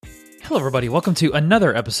Hello, everybody. Welcome to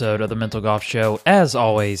another episode of the Mental Golf Show. As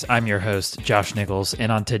always, I'm your host, Josh Nichols,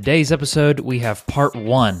 and on today's episode, we have part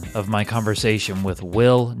one of my conversation with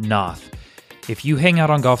Will Knauth. If you hang out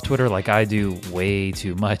on golf Twitter like I do way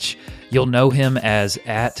too much, you'll know him as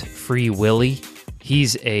 @FreeWilly.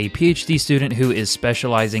 He's a PhD student who is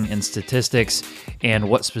specializing in statistics, and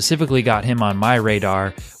what specifically got him on my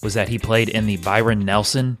radar was that he played in the Byron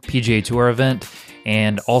Nelson PGA Tour event,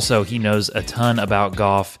 and also he knows a ton about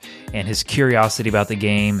golf, and his curiosity about the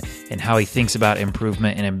game and how he thinks about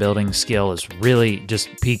improvement and in building skill has really just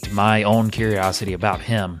piqued my own curiosity about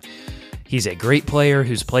him. He's a great player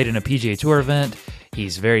who's played in a PGA Tour event.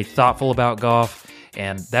 He's very thoughtful about golf,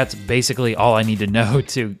 and that's basically all I need to know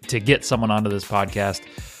to get someone onto this podcast.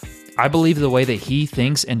 I believe the way that he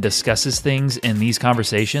thinks and discusses things in these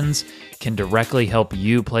conversations can directly help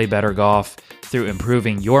you play better golf through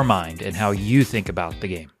improving your mind and how you think about the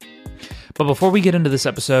game. But before we get into this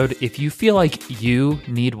episode, if you feel like you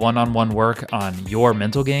need one-on-one work on your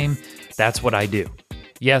mental game, that's what I do.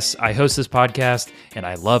 Yes, I host this podcast, and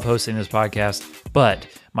I love hosting this podcast, but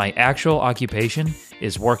my actual occupation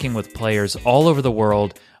is working with players all over the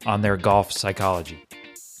world on their golf psychology.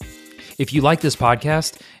 If you like this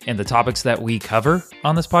podcast and the topics that we cover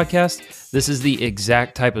on this podcast, this is the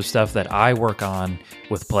exact type of stuff that I work on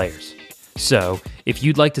with players. So if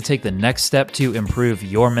you'd like to take the next step to improve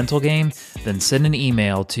your mental game, then send an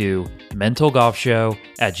email to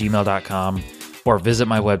mentalgolfshow@gmail.com or visit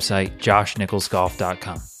my website,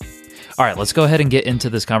 joshnicholsgolf.com. All right, let's go ahead and get into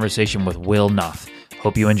this conversation with Will Knauth.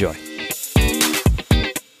 Hope you enjoy.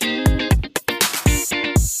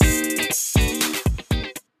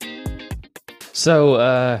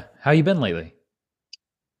 So, how you been lately?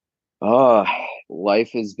 Oh,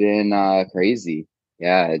 life has been crazy.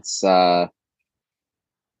 Yeah, it's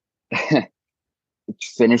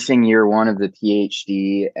finishing year one of the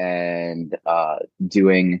PhD and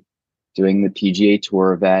doing the PGA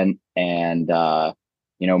Tour event and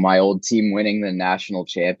my old team winning the national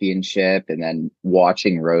championship and then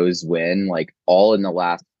watching Rose win like all in the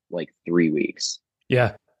last like 3 weeks.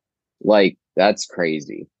 Yeah. Like that's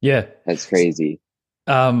crazy. Yeah. That's crazy.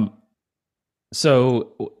 So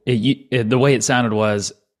the way it sounded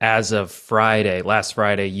was as of last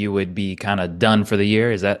Friday, you would be kind of done for the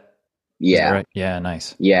year. Is that right? Yeah.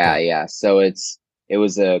 Nice. Yeah. Okay. Yeah. So it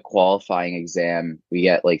was a qualifying exam. We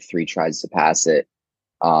get like 3 tries to pass it.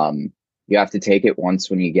 You have to take it once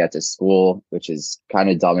when you get to school, which is kind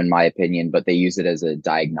of dumb in my opinion, but they use it as a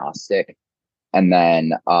diagnostic. And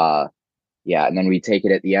then, and then we take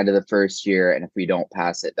it at the end of the first year. And if we don't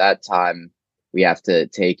pass it that time, we have to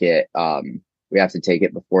take it. We have to take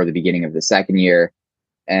it before the beginning of the second year.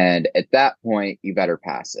 And at that point, you better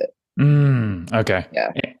pass it. Okay.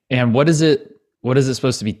 Yeah. And what is it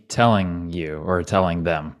supposed to be telling you or telling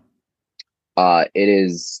them? It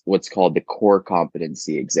is what's called the core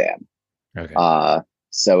competency exam. Okay.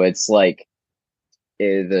 So it's like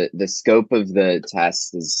the scope of the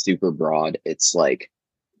test is super broad. It's like,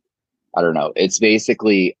 I don't know. It's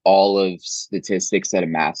basically all of statistics at a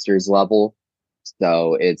master's level.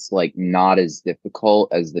 So it's like not as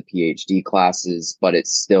difficult as the PhD classes, but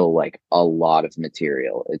it's still like a lot of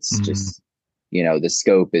material. It's just, the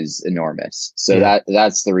scope is enormous. So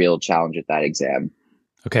that's the real challenge at that exam.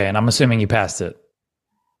 Okay. And I'm assuming you passed it.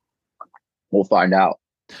 We'll find out.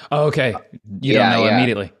 Oh, okay. You don't know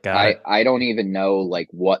immediately. Got it. I don't even know like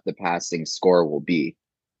what the passing score will be.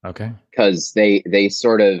 Okay. Because they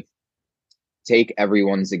sort of take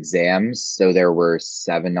everyone's exams. So there were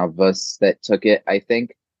 7 of us that took it, I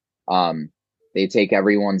think. They take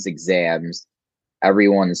everyone's exams.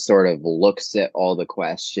 Everyone sort of looks at all the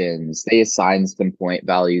questions. They assign some point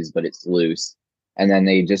values, but it's loose. And then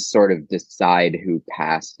they just sort of decide who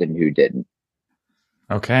passed and who didn't.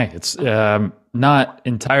 Okay. It's not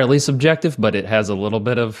entirely subjective, but it has a little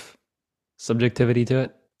bit of subjectivity to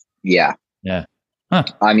it. Yeah. Yeah. Huh.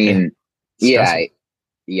 I mean, yeah.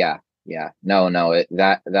 No,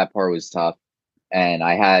 that part was tough. And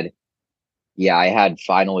I had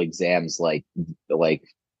final exams like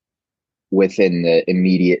within the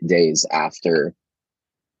immediate days after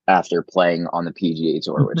playing on the PGA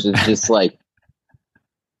Tour, which is just like,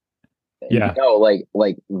 yeah.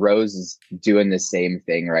 Like Rose is doing the same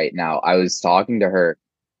thing right now. I was talking to her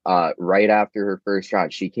right after her first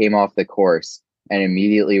round. She came off the course and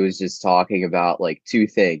immediately was just talking about like 2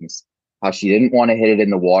 things: how she didn't want to hit it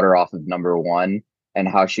in the water off of number 1 and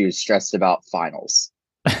how she was stressed about finals.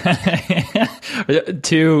 2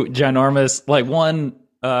 ginormous, like one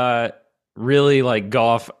really like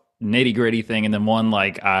golf nitty gritty thing, and then one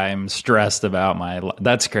like I'm stressed about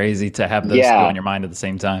that's crazy to have those 2 on your mind at the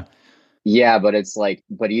same time. Yeah, but it's like,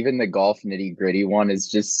 but even the golf nitty gritty one is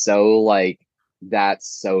just so like, that's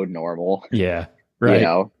so normal, Yeah. you Right.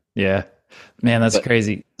 know? Yeah. Man, that's But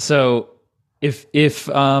crazy. So if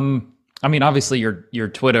I mean obviously your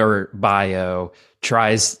Twitter bio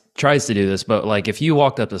tries to do this, but like if you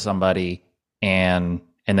walked up to somebody and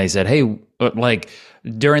they said, "Hey, like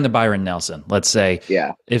during the Byron Nelson, let's say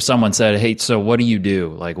yeah, if someone said, "Hey, so what do you do?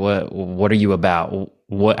 Like what are you about?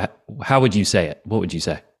 What how would you say it? What would you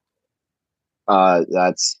say?"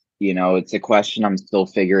 that's, it's a question I'm still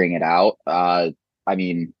figuring it out. I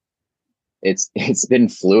mean, it's been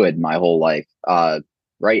fluid my whole life.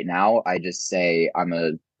 Right now, I just say I'm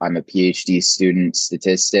a PhD student,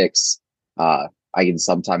 statistics. I can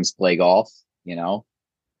sometimes play golf,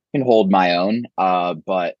 can hold my own.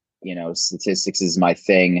 But statistics is my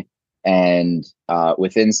thing, and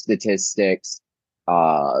within statistics,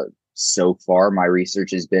 uh, so far my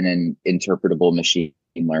research has been in interpretable machine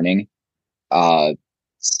learning. Uh,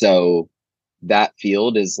 so that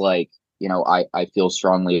field is like, I feel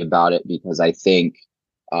strongly about it because I think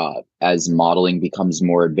as modeling becomes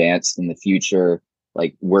more advanced in the future,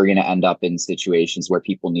 like we're going to end up in situations where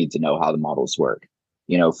people need to know how the models work,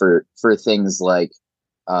 for things like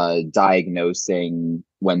diagnosing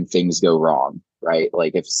when things go wrong, right?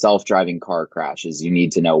 Like if self-driving car crashes, you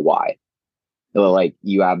need to know why. Like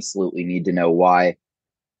you absolutely need to know why,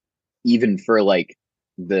 even for like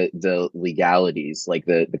the legalities, like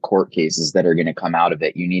the court cases that are going to come out of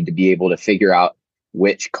it. You need to be able to figure out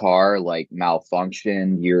which car like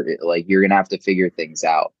malfunctioned. You're going to have to figure things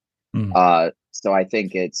out. Mm. So I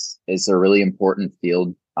think it's a really important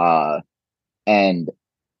field, and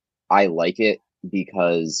I like it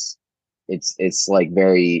because it's like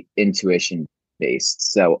very intuition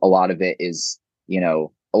based. So a lot of it is,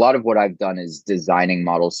 a lot of what I've done is designing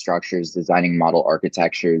model structures, designing model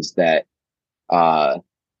architectures that uh,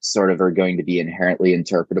 sort of are going to be inherently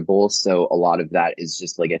interpretable. So a lot of that is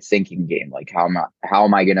just like a thinking game. Like how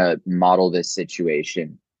am I going to model this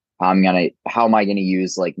situation? How am I going to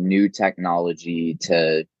use like new technology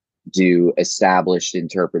to do established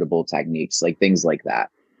interpretable techniques, like things like that.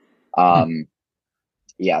 Hmm. Um,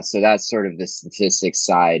 yeah, so that's sort of the statistics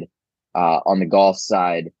side. On the golf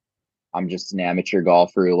side, I'm just an amateur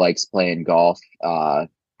golfer who likes playing golf,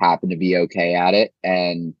 happen to be okay at it.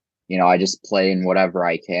 And, I just play in whatever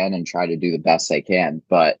I can and try to do the best I can.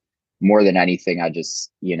 But more than anything, I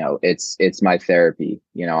just, it's my therapy.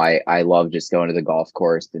 I love just going to the golf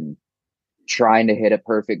course and trying to hit a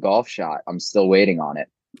perfect golf shot. I'm still waiting on it.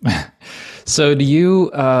 So do you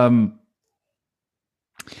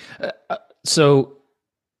so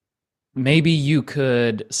maybe you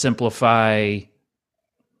could simplify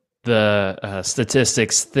the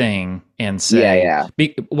statistics thing and Yeah, say, yeah.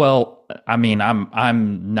 well, I mean,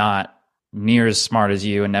 I'm not near as smart as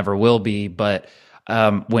you and never will be, but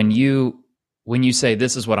when you say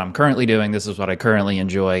this is what I'm currently doing, this is what I currently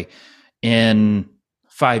enjoy, in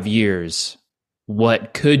 5 years,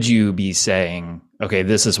 what could you be saying? Okay,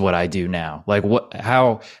 this is what I do now. Like what?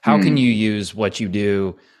 How can Hmm. you use what you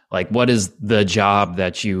do? Like what is the job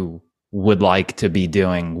that you would like to be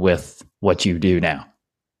doing with what you do now?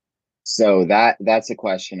 So that's a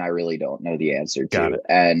question I really don't know the answer Got to. it.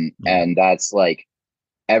 And Yeah, of and that's like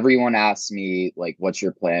everyone asks me like what's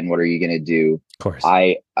your plan? What are you going to do? course.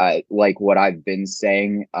 I like what I've been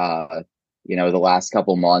saying the last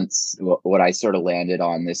couple months, what I sort of landed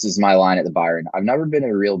on. This is my line at the Byron. I've never been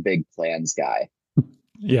a real big plans guy.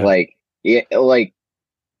 Yeah. Like like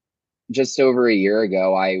just over a year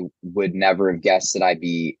ago, I would never have guessed that I'd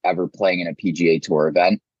be ever playing in a PGA Tour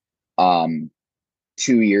event. Um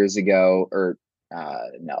 2 years ago, or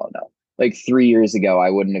no, like 3 years ago, I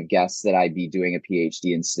wouldn't have guessed that I'd be doing a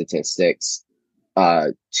PhD in statistics.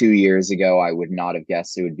 2 years ago, I would not have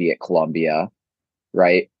guessed it would be at Columbia,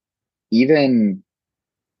 right? Even,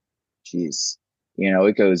 geez,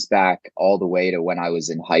 it goes back all the way to when I was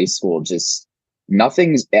in high school. Just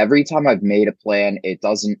every time I've made a plan, it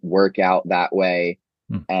doesn't work out that way.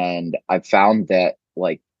 Mm. And I've found that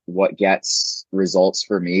like what gets results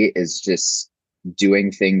for me is just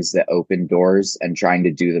doing things that open doors and trying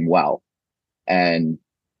to do them well. And,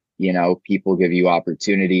 people give you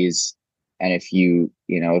opportunities. And if you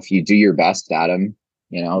do your best at them,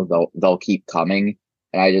 they'll keep coming.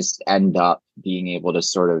 And I just end up being able to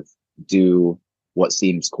sort of do what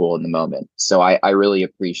seems cool in the moment. So I really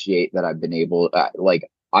appreciate that I've been able, like,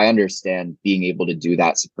 I understand being able to do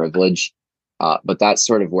that's a privilege. But that's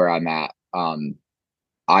sort of where I'm at.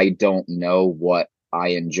 I don't know what I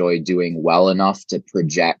enjoy doing well enough to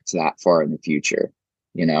project that far in the future.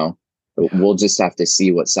 You know, Yeah. we'll just have to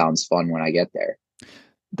see what sounds fun when I get there.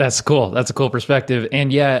 That's cool. That's a cool perspective.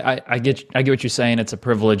 And yeah, I get what you're saying. It's a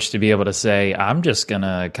privilege to be able to say, I'm just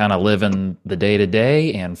gonna kind of live in the day to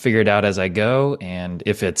day and figure it out as I go. And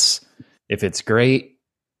if it's great,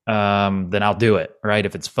 then I'll do it. Right.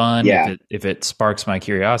 If it's fun, if Yeah. it sparks my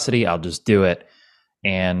curiosity, I'll just do it.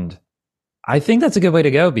 And I think that's a good way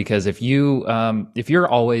to go, because if you're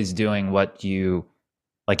always doing what you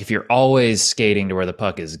like, if you're always skating to where the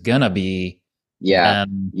puck is gonna be, Yeah.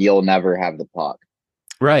 then You'll never have the puck.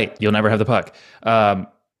 right, you'll never have the puck.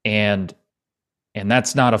 And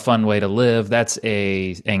that's not a fun way to live. That's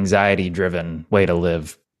a anxiety driven way to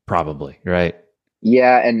live, probably, right?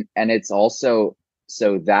 Yeah, and it's also,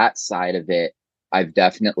 so that side of it I've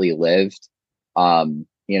definitely lived.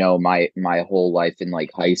 My whole life in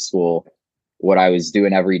like high school, what I was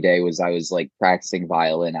doing every day was I was like practicing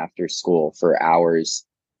violin after school for hours,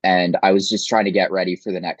 and I was just trying to get ready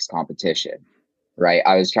for the next competition, right?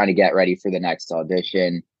 I was trying to get ready for the next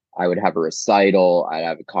audition. I would have a recital, I'd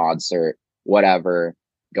have a concert, whatever,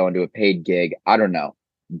 going to a paid gig, I don't know.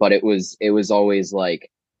 But it was always like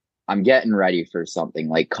I'm getting ready for something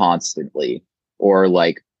like constantly, or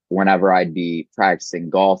like whenever I'd be practicing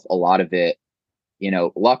golf, a lot of it,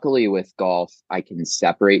 luckily with golf, I can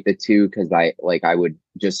separate the two because I would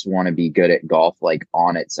just want to be good at golf like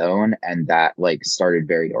on its own. And that like started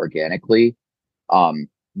very organically.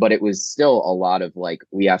 But it was still a lot of like,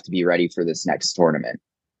 we have to be ready for this next tournament.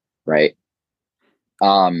 Right.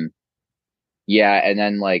 Um, yeah. And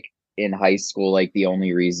then like in high school, like the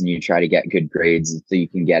only reason you try to get good grades is so you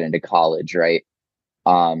can get into college. Right.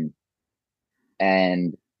 Um,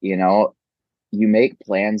 and you make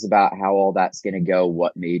plans about how all that's going to go,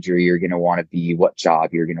 what major you're going to want to be, what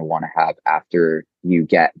job you're going to want to have after you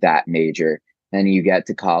get that major. Then you get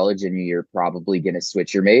to college and you're probably going to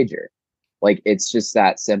switch your major. Like it's just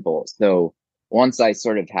that simple. So once I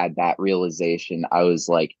sort of had that realization, I was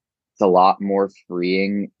like, it's a lot more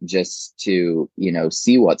freeing just to,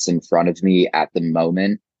 see what's in front of me at the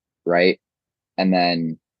moment. Right. And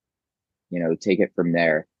then, take it from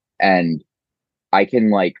there. And I can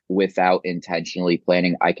like without intentionally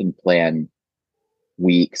planning, I can plan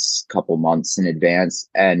weeks, couple months in advance,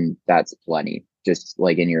 and that's plenty. Just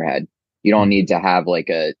like in your head. You don't need to have like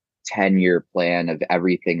a 10-year plan of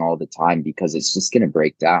everything all the time because it's just going to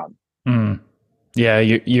break down. Mm. Yeah,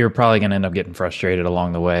 you're probably going to end up getting frustrated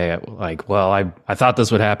along the way. Like, well, I thought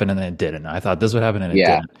this would happen and it didn't. I thought this would happen and it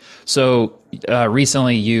Yeah. didn't. So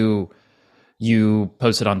recently, you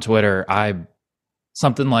posted on Twitter, I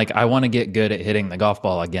something like, I want to get good at hitting the golf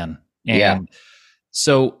ball again. Yeah. And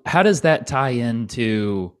so how does that tie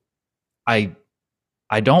into, I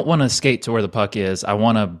I don't want to skate to where the puck is. I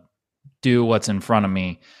want to do what's in front of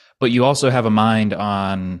me. But you also have a mind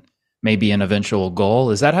on maybe an eventual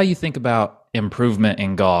goal. Is that how you think about improvement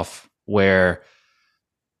in golf, where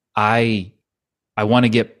I I want to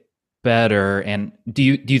get better? And do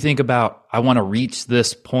you think about, I want to reach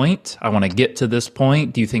this point, I want to get to this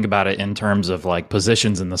point? Do you think about it in terms of like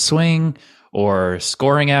positions in the swing or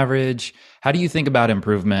scoring average? How do you think about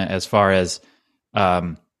improvement as far as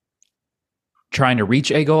um, trying to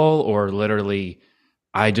reach a goal, or literally,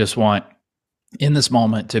 I just want in this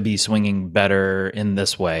moment to be swinging better in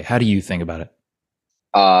this way? How do you think about it?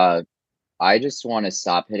 Uh, I just want to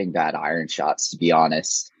stop hitting bad iron shots, to be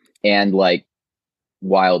honest. And like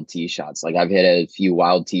wild tee shots. Like I've hit a few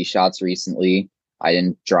wild tee shots recently. I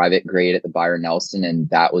didn't drive it great at the Byron Nelson, and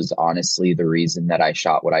that was honestly the reason that I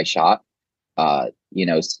shot what I shot.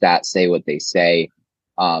 Stats say what they say.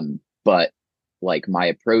 But like my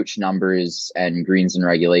approach numbers and greens and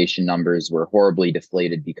regulation numbers were horribly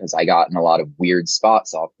deflated because I got in a lot of weird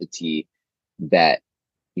spots off the tee that,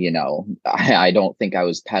 I don't think I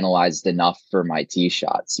was penalized enough for my tee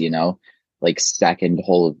shots, like second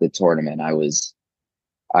hole of the tournament.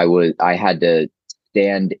 I had to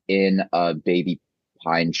stand in a baby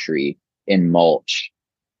pine tree in mulch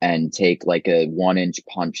and take like a 1 inch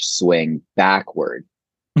punch swing backward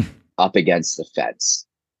up against the fence.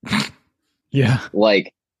 Yeah,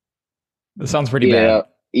 Like, that sounds pretty yeah, bad.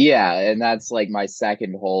 yeah. And that's like my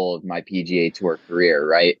second hole of my PGA Tour career,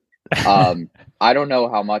 right? I don't know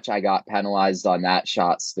how much I got penalized on that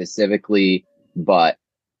shot specifically, but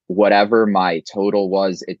whatever my total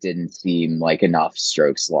was, it didn't seem like enough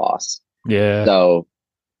strokes lost. Yeah. So,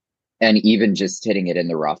 and even just hitting it in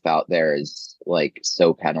the rough out there is like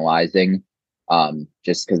so penalizing.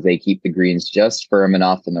 Just because they keep the greens just firm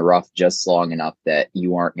enough and the rough just long enough that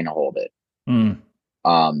you aren't going to hold it. Mm.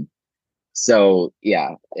 Um, so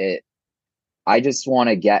yeah, I just want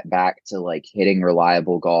to get back to like hitting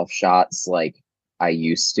reliable golf shots like I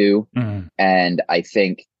used to. Mm. And I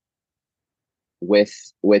think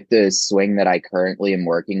with the swing that I currently am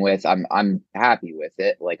working with, I'm happy with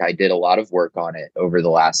it. Like I did a lot of work on it over the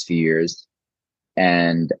last few years.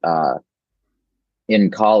 And in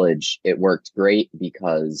college, it worked great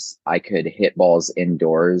because I could hit balls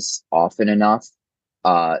indoors often enough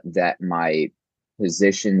that my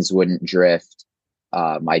positions wouldn't drift,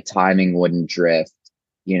 my timing wouldn't drift.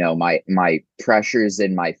 You know, my pressures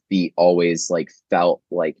in my feet always like felt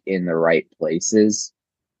like in the right places,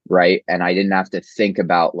 right? And I didn't have to think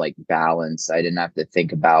about like balance. I didn't have to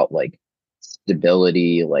think about like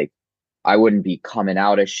stability. Like I wouldn't be coming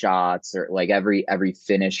out of shots or like every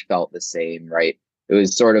finish felt the same, right? It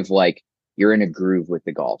was sort of like you're in a groove with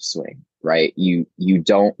the golf swing, right? You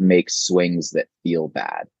don't make swings that feel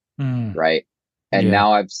bad, Mm, right? And yeah.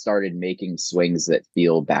 now I've started making swings that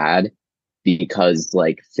feel bad because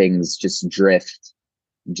like things just drift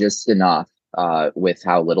just enough with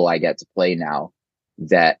how little I get to play now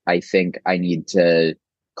that I think I need to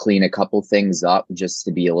clean a couple things up just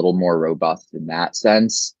to be a little more robust in that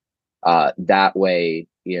sense. That way,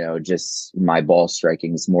 you know, just my ball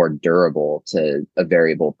striking is more durable to a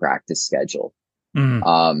variable practice schedule. Mm,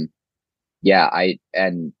 Um, yeah,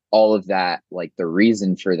 and all of that, like the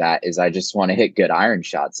reason for that is I just want to hit good iron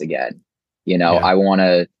shots again. You know, yeah. I want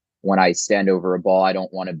to, when I stand over a ball, I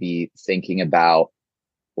don't want to be thinking about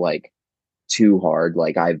like too hard.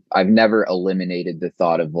 Like I've never eliminated the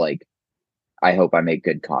thought of like I hope I make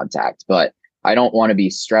good contact, but I don't want to be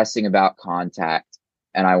stressing about contact,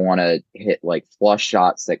 and I want to hit like flush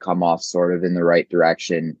shots that come off sort of in the right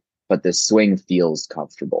direction, but the swing feels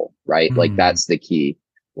comfortable, right? Like Mm, that's the key.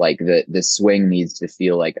 Like the swing needs to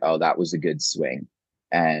feel like, oh, that was a good swing.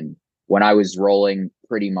 And when I was rolling,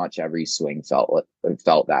 pretty much every swing felt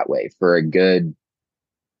that way for a good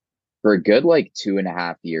like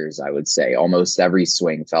 2.5 years, I would say. Almost every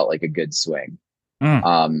swing felt like a good swing. mm,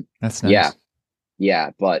 Um, that's yeah, nice.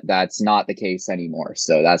 yeah, but that's not the case anymore.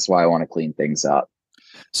 So that's why I want to clean things up.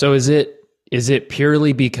 So is it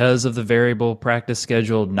purely because of the variable practice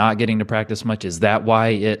schedule, not getting to practice much? Is that why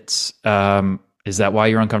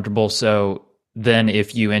you're uncomfortable? So then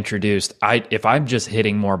if you introduced if I'm just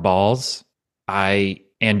hitting more balls, I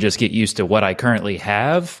and just get used to what I currently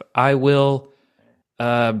have, I will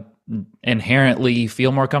uh inherently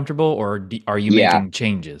feel more comfortable, or are you Yeah. making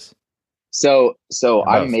changes So or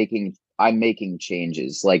I'm both? making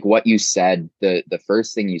changes. Like what you said, the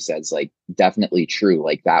first thing you said is like definitely true.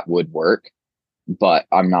 Like that would work, but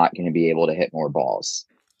I'm not going to be able to hit more balls.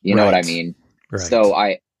 You know what I Right. mean? So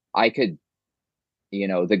Right. I could, you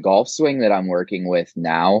know, the golf swing that I'm working with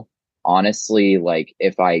now, honestly, like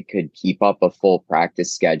if I could keep up a full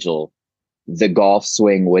practice schedule, the golf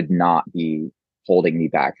swing would not be holding me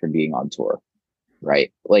back from being on tour,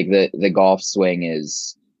 right? Like the golf swing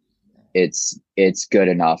is it's good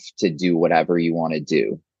enough to do whatever you want to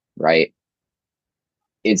do, right?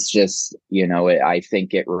 It's just, you know, I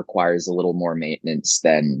think it requires a little more maintenance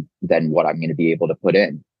than what I'm going to be able to put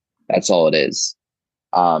in. That's all it is.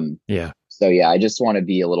 Yeah. So yeah, I just want to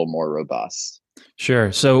be a little more robust.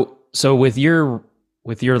 Sure. So with your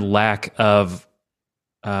lack of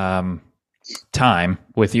um time,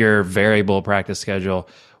 with your variable practice schedule,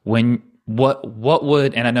 when what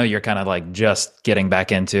would, and I know you're kind of like just getting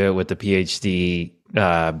back into it with the PhD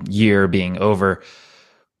year being over,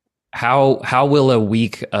 how will a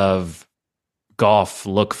week of golf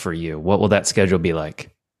look for you? What will that schedule be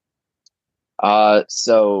like?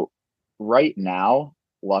 So right now,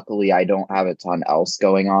 luckily I don't have a ton else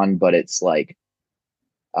going on, but it's like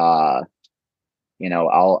uh you know,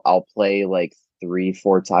 I'll play like 3,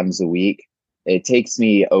 4 times a week. It takes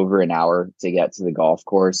me over an hour to get to the golf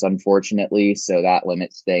course, unfortunately, so that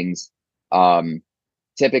limits things. Um,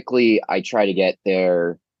 Typically I try to get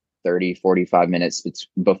there 30, 45 minutes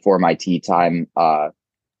before my tee time.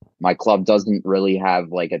 My club doesn't really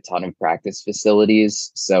have like a ton of practice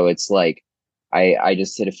facilities, so it's like I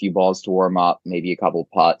just hit a few balls to warm up, maybe a couple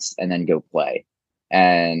putts, and then go play.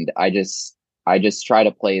 And I just try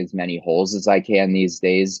to play as many holes as I can these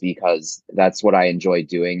days because that's what I enjoy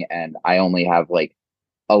doing, and I only have like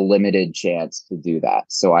a limited chance to do that.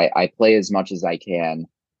 So I play as much as I can.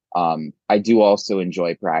 I do also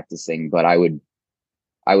enjoy practicing, but I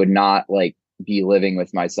would not like be living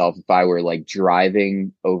with myself if I were like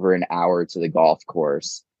driving over an hour to the golf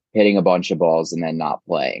course, hitting a bunch of balls and then not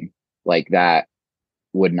playing. Like that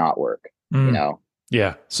would not work, you Mm, know?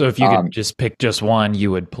 yeah. So if you could Um, just pick just one,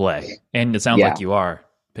 you would play. And it sounds like yeah, you are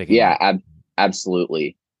picking yeah, one.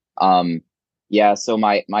 absolutely. Um, yeah, so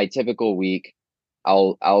my typical week,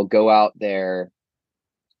 I'll go out there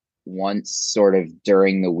once sort of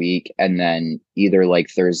during the week and then either like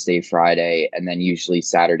Thursday, Friday, and then usually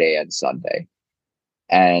Saturday and Sunday.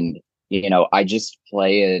 And, I just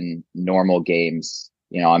play in normal games.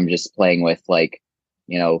 I'm just playing with like,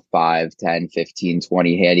 5, 10, 15,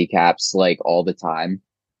 20 handicaps like all the time.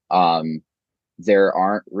 Um, there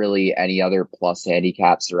aren't really any other plus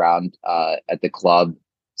handicaps around at the club.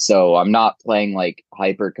 So I'm not playing like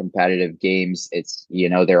hyper competitive games. It's,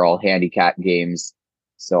 they're all handicap games.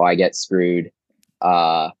 So I get screwed.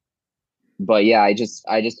 Uh, but yeah, I just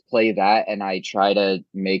play that and I try to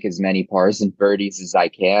make as many pars and birdies as I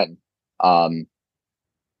can. Um,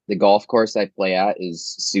 the golf course I play at is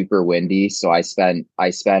super windy, so I spend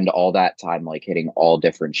all that time like hitting all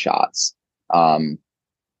different shots. Um,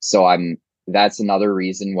 so that's another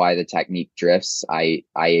reason why the technique drifts. I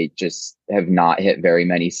just have not hit very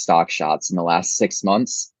many stock shots in the last 6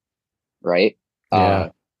 months, right? Yeah.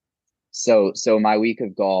 So my week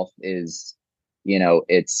of golf is,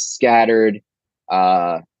 it's scattered,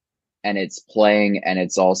 uh, and it's playing, and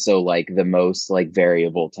it's also like the most like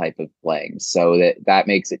variable type of playing. So that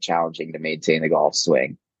makes it challenging to maintain the golf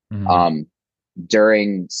swing. Mhm. Um,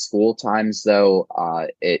 During school times though,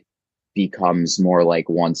 it becomes more like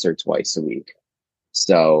once or twice a week.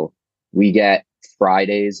 So we get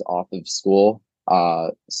Fridays off of school.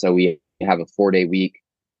 So we have a 4-day week.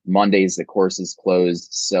 Mondays, the course is closed.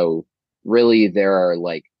 So really, there are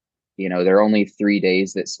like, there are only 3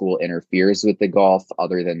 days that school interferes with the golf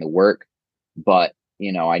other than the work. But,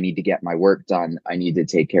 I need to get my work done. I need to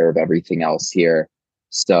take care of everything else here.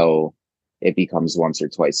 So it becomes once or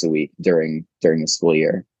twice a week during the school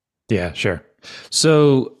year. Yeah, sure.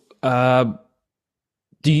 So,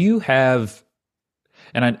 do you have,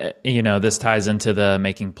 and this ties into the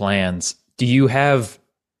making plans. Do you have,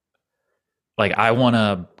 like, I want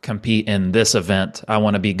to compete in this event. I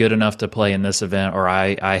want to be good enough to play in this event, or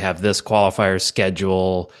I have this qualifier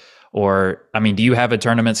schedule, or, I mean, do you have a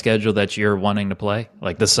tournament schedule that you're wanting to play,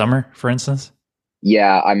 like this summer, for instance?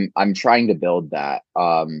 Yeah, I'm trying to build that.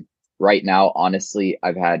 Right now, honestly,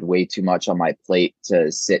 I've had way too much on my plate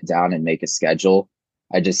to sit down and make a schedule.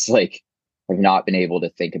 I just like have not been able to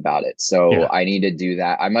think about it. So Yeah. I need to do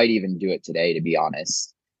that. I might even do it today, to be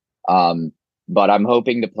honest. Um, but I'm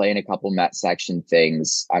hoping to play in a couple Met section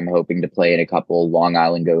things. I'm hoping to play in a couple Long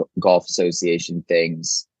Island Golf Association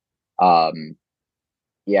things. Um,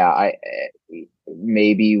 yeah,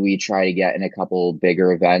 maybe we try to get in a couple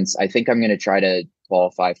bigger events. I think I'm going to try to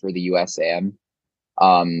qualify for the USAM.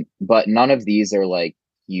 But none of these are like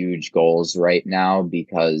huge goals right now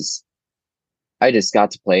because I just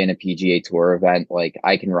got to play in a PGA Tour event. Like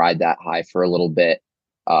I can ride that high for a little bit.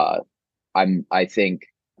 Uh, I think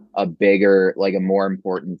a more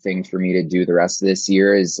important thing for me to do the rest of this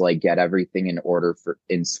year is like get everything in order for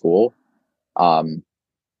in school. Um,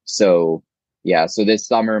 so yeah, so this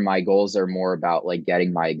summer my goals are more about like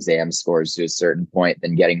getting my exam scores to a certain point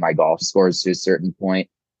than getting my golf scores to a certain point.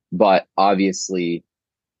 But obviously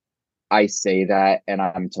I say that and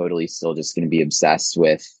I'm totally still just going to be obsessed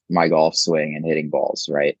with my golf swing and hitting balls,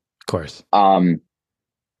 right? Of course. Um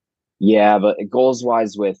yeah, but goals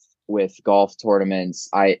wise with golf tournaments,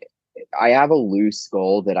 I have a loose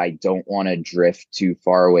goal that I don't want to drift too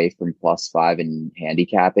far away from +5 and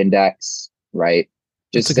handicap index, right?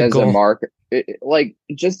 It's a Just good as a goal. marker, like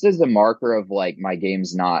just as a marker of like my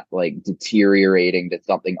game's not like deteriorating to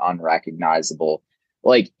something unrecognizable.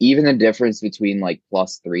 Like even the difference between like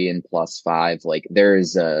 +3 and +5, like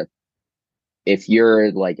there's a if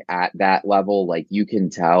you're like at that level, like you can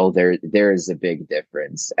tell there is a big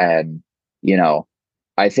difference. And you know,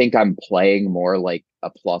 I think I'm playing more like a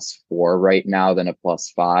 +4 right now than a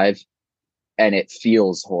 +5, and it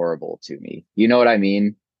feels horrible to me. You know what I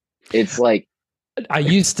mean? It's like I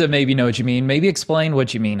used to maybe know what you mean. Maybe explain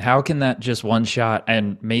what you mean. How can that just one shot,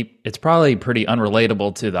 and maybe it's probably pretty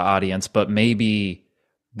unrelatable to the audience, but maybe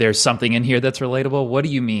there's something in here that's relatable. What do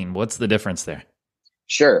you mean? What's the difference there?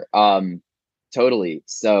 sure, totally.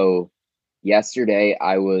 So yesterday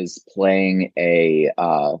I was playing a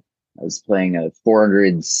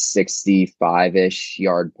 465-ish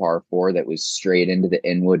yard par four that was straight into the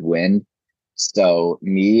inwood wind. So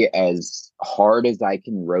me, as hard as I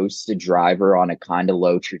can roast a driver on a kind of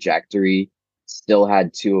low trajectory, still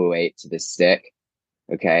had 208 to the stick.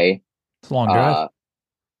 Okay. It's a long drive. Uh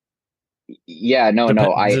yeah, no,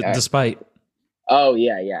 no, Despite. oh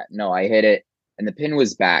yeah, yeah. No, I hit it and the pin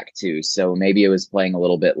was back too. So maybe it was playing a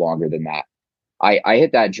little bit longer than that. I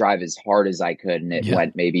hit that drive as hard as I could and it Yeah.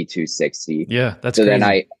 went maybe 260. Yeah, that's So then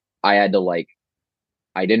crazy. I had to like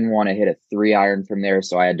I didn't want to hit a 3 iron from there,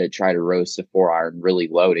 so I had to try to roast a 4 iron really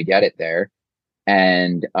low to get it there.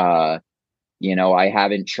 And I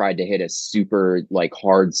haven't tried to hit a super like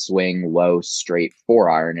hard swing low straight 4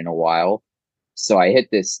 iron in a while. So I hit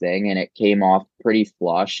this thing and it came off pretty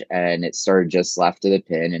flush and it started just left of the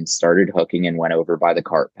pin and started hooking and went over by the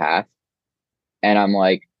cart path. And I'm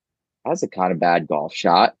like, that's a kind of bad golf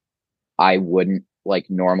shot. I wouldn't like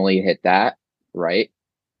normally hit that, right?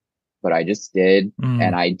 But I just did. And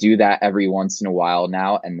Mm, I do that every once in a while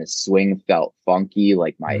now. And the swing felt funky,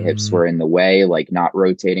 like my hips mm, were in the way, like not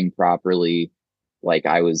rotating properly. Like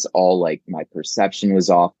I was all like my perception was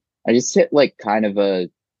off. I just hit like kind of a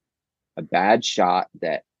bad shot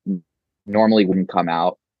that normally wouldn't come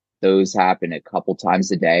out. Those happen a couple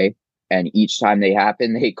times a day. And each time they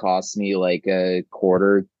happen, they cost me like a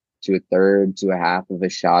quarter to a third to a half of a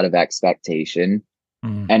shot of expectation.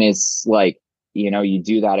 mm. And it's like, you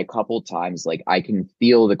do that a couple times, like I can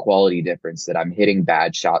feel the quality difference that I'm hitting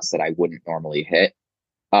bad shots that I wouldn't normally hit.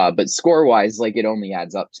 But score wise, like it only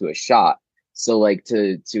adds up to a shot. So like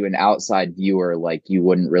to an outside viewer, like you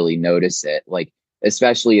wouldn't really notice it. Like,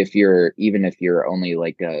 especially even if you're only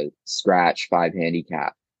like a scratch 5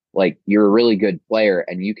 handicap, like you're a really good player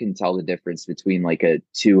and you can tell the difference between like a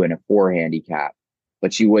 2 and a 4 handicap,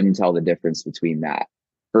 but you wouldn't tell the difference between that.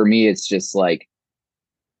 For me, it's just like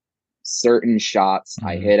certain shots,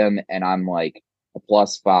 I Mm. hit them and I'm like a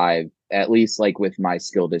 +5, at least like with my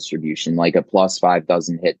skill distribution, like a +5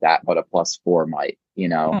 doesn't hit that, but a +4 might.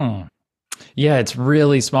 Hmm. Yeah, it's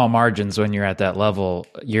really small margins when you're at that level.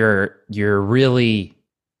 You're really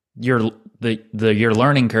you're the your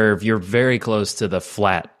learning curve. You're very close to the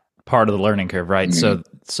flat part of the learning curve, right? Mhm.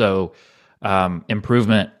 So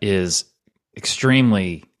improvement is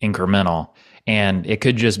extremely incremental, and it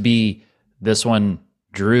could just be this one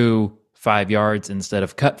drew 5 yards instead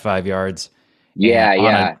of cut 5 yards, and Yeah,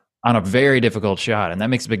 yeah. on a very difficult shot, and that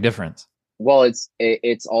makes a big difference. Well,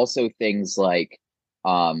 it's also things like,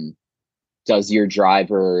 um, does your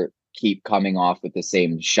driver keep coming off with the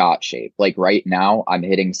same shot shape? Like right now, I'm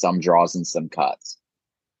hitting some draws and some cuts,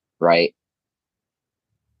 right?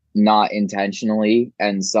 Not intentionally,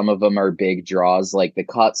 and some of them are big draws. Like the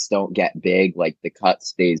cuts don't get big, like the cut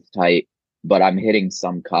stays tight, but I'm hitting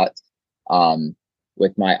some cuts. Um,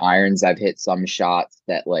 with my irons, I've hit some shots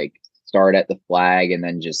that like start at the flag and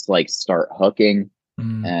then just like start hooking,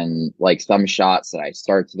 Mm. and like some shots that I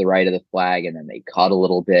start to the right of the flag and then they cut a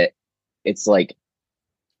little bit. It's like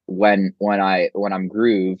when I'm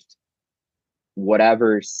grooved,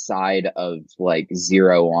 whatever side of like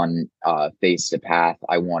zero on face to path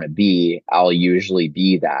I want to be, I'll usually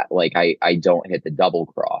be that. Like I don't hit the double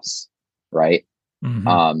cross, right? Hmm.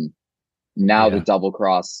 Um Now the Yeah. double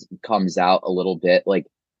cross comes out a little bit, like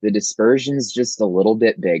the dispersion's just a little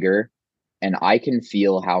bit bigger, and I can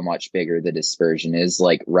feel how much bigger the dispersion is,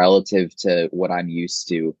 like relative to what I'm used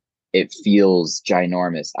to. It feels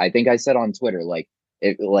ginormous. I think I said on Twitter, like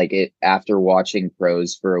it after watching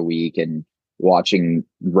pros for a week and watching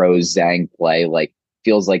Rose Zhang play, like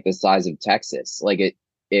feels like the size of Texas. Like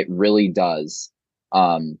it really does.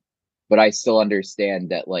 But I still understand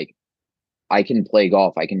that like I can play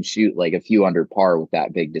golf. I can shoot like a few under par with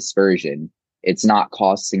that big dispersion. It's not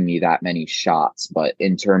costing me that many shots, but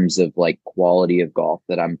in terms of like quality of golf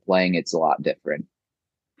that I'm playing, it's a lot different.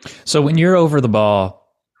 So when you're over the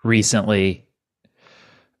ball recently,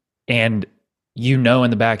 and in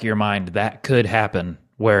the back of your mind that could happen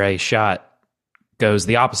where a shot goes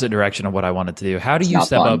the opposite direction of what I wanted to do, how do It's you not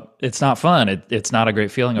step fun. up? It's not fun. It's not a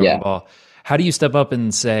great feeling over the Yeah. ball. How do you step up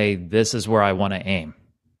and say, this is where I want to aim?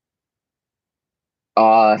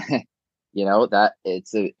 Uh, that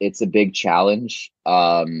it's a big challenge.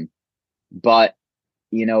 But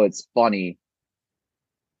it's funny.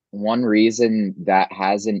 One reason that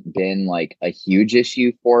hasn't been like a huge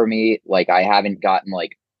issue for me, like I haven't gotten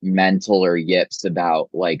like mental or yips about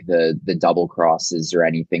like the double crosses or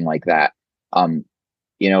anything like that. Um,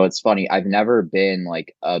 it's funny. I've never been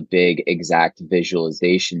like a big exact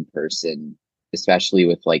visualization person, especially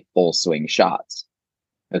with like full swing shots.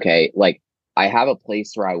 Okay. Like I have a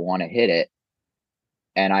place where I want to hit it,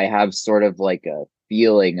 and I have sort of like a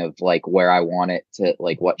feeling of like where I want it to,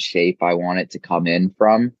 like what shape I want it to come in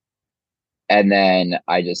from. And then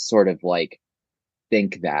I just sort of like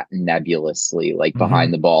think that nebulously, like behind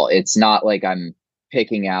Hmm. the ball. It's not like I'm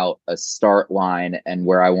picking out a start line and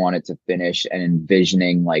where I want it to finish and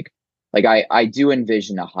envisioning like I do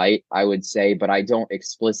envision a height, I would say, but I don't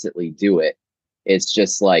explicitly do it. It's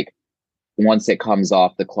just like once it comes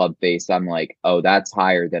off the club face, I'm like, oh, that's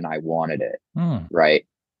higher than I wanted it. Hmm. Right.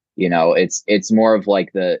 It's more of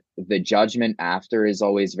like the judgment after is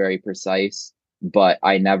always very precise, but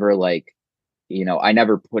I never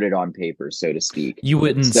put it on paper, so to speak. You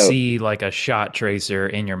wouldn't So see like a shot tracer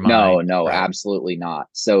in your no, mind, no, right? absolutely not.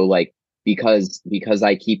 So like because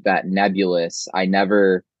I keep that nebulous, I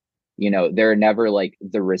never, there are never like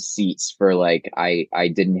the receipts for like I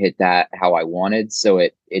didn't hit that how I wanted, so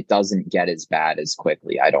it doesn't get as bad as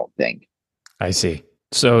quickly, I don't think. I see.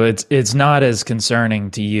 So it's not as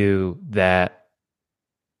concerning to you that,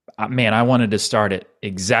 man, I wanted to start it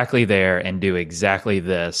exactly there and do exactly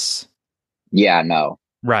this. Yeah, no.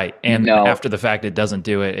 Right. And after the fact it doesn't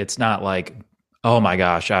do it, it's not like, oh my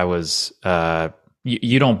gosh, I was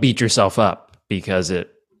you don't beat yourself up because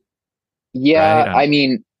it. Yeah,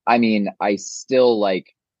 right? I still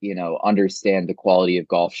like, understand the quality of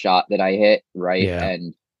golf shot that I hit, right? Yeah.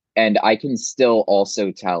 And I can still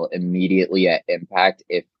also tell immediately at impact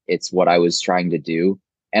if it's what I was trying to do.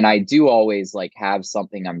 And I do always like have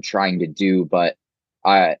something I'm trying to do, but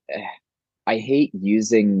I I hate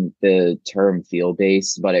using the term feel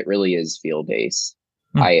based, but it really is feel based.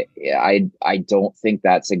 Hmm. I don't think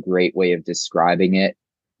that's a great way of describing it,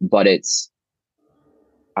 but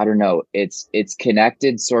I don't know. It's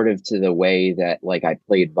connected sort of to the way that like I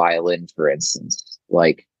played violin, for instance.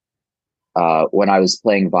 Like when I was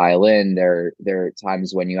playing violin, there are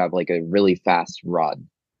times when you have like a really fast run.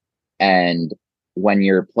 And when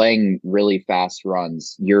you're playing really fast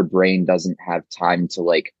runs, your brain doesn't have time to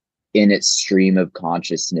like in its stream of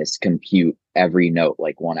consciousness compute every note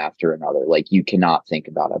like one after another. Like you cannot think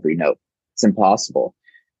about every note. It's impossible.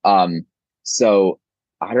 So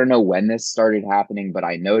I don't know when this started happening, but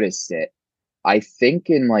I noticed it. I think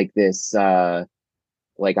in like this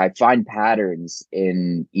like I find patterns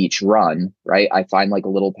in each run, right? I find like a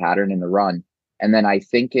little pattern in the run. And then I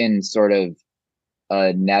think in sort of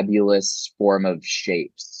a nebulous form of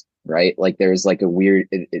shapes, right? Like there's like a weird,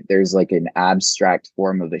 there's like an abstract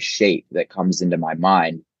form of a shape that comes into my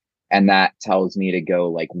mind. And that tells me to go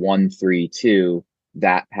like 1-3-2,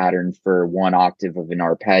 that pattern for one octave of an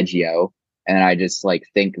arpeggio. And I just like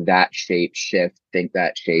think that shape, shift, think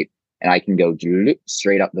that shape. And I can go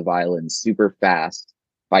straight up the violin super fast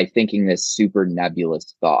by thinking this super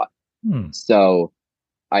nebulous thought. So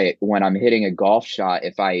when I'm hitting a golf shot,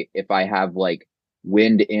 if I have like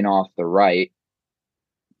wind in off the right,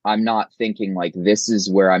 I'm not thinking like this is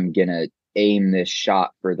where I'm gonna aim this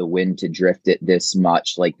shot for the wind to drift it this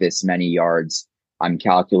much, like this many yards. I'm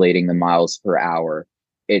calculating the miles per hour.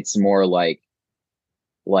 It's more like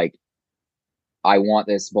I want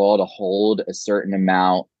this ball to hold a certain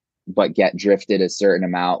amount but get drifted a certain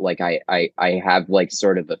amount. Like I have like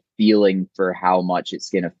sort of a feeling for how much it's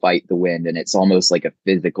going to fight the wind, and it's almost like a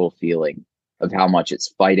physical feeling of how much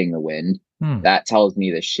it's fighting the wind. That tells me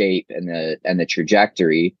the shape and the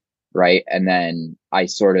trajectory, right? And then I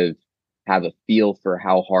sort of have a feel for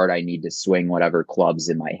how hard I need to swing whatever club's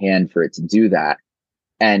in my hand for it to do that.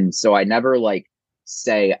 And so I never like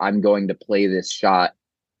say I'm going to play this shot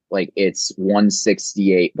like it's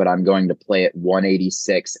 168, but I'm going to play it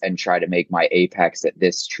 186 and try to make my apex at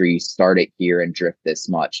this tree, start it here and drift this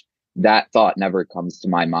much. That thought never comes to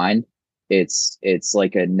my mind. It's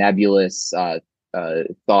like a nebulous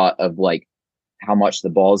thought of like how much the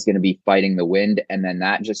ball is going to be fighting the wind. And then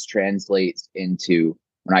that just translates into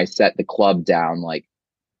when I set the club down, like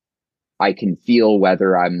I can feel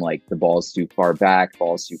whether I'm like the ball's too far back,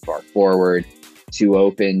 ball's too far forward, too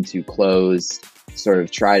open, too closed. Sort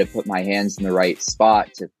of try to put my hands in the right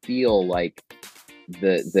spot to feel like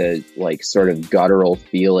the like sort of guttural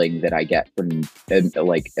feeling that I get from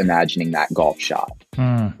like imagining that golf shot,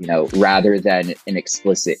 rather than an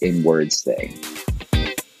explicit in words thing.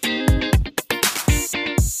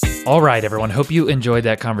 All right, everyone. Hope you enjoyed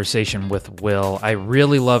that conversation with Will. I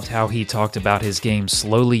really loved how he talked about his game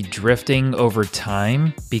slowly drifting over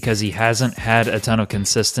time because he hasn't had a ton of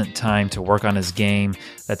consistent time to work on his game.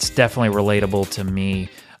 That's definitely relatable to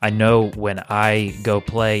me. I know when I go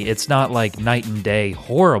play, it's not like night and day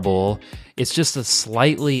horrible. It's just a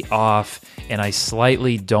slightly off, and I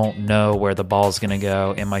slightly don't know where the ball's going to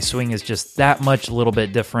go, and my swing is just that much a little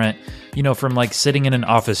bit different, from like sitting in an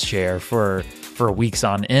office chair for weeks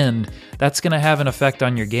on end. That's going to have an effect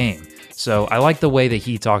on your game. So I like the way that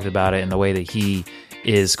he talked about it and the way that he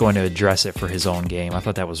is going to address it for his own game. I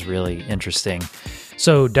thought that was really interesting.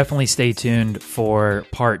 So definitely stay tuned for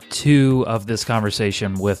part 2 of this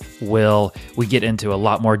conversation with Will. We get into a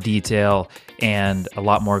lot more detail and a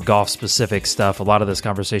lot more golf-specific stuff. A lot of this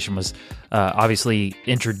conversation was obviously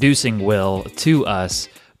introducing Will to us,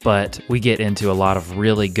 but we get into a lot of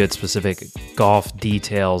really good specific golf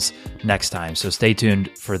details next time. So stay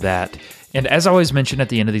tuned for that. And as I always mention at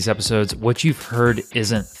the end of these episodes, what you've heard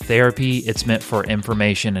isn't therapy. It's meant for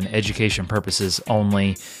information and education purposes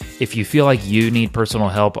only. If you feel like you need personal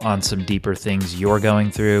help on some deeper things you're going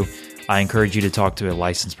through, I encourage you to talk to a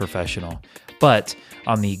licensed professional. But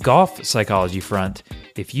on the golf psychology front,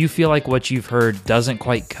 If you feel like what you've heard doesn't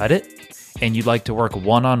quite cut it and you'd like to work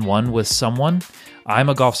one-on-one with someone, I'm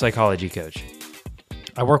a golf psychology coach.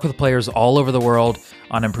 I work with players all over the world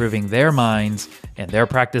on improving their minds and their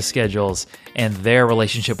practice schedules and their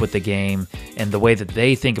relationship with the game and the way that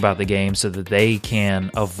they think about the game so that they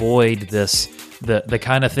can avoid the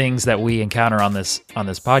kind of things that we encounter on this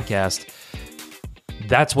podcast.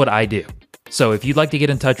 That's what I do. So if you'd like to get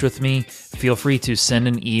in touch with me, feel free to send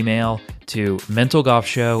an email to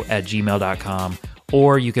mentalgolfshow@gmail.com,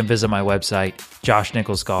 or you can visit my website,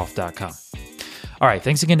 joshnicholsgolf.com. All right,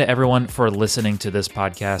 thanks again to everyone for listening to this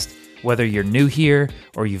podcast. Whether you're new here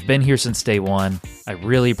or you've been here since day one, I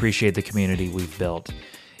really appreciate the community we've built.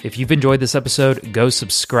 If you've enjoyed this episode, go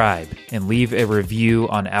subscribe and leave a review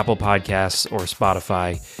on Apple Podcasts or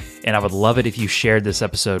Spotify, and I would love it if you shared this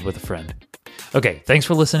episode with a friend. Okay, thanks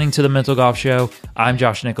for listening to The Mental Golf Show. I'm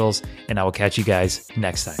Josh Nichols, and I will catch you guys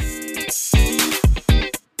next time.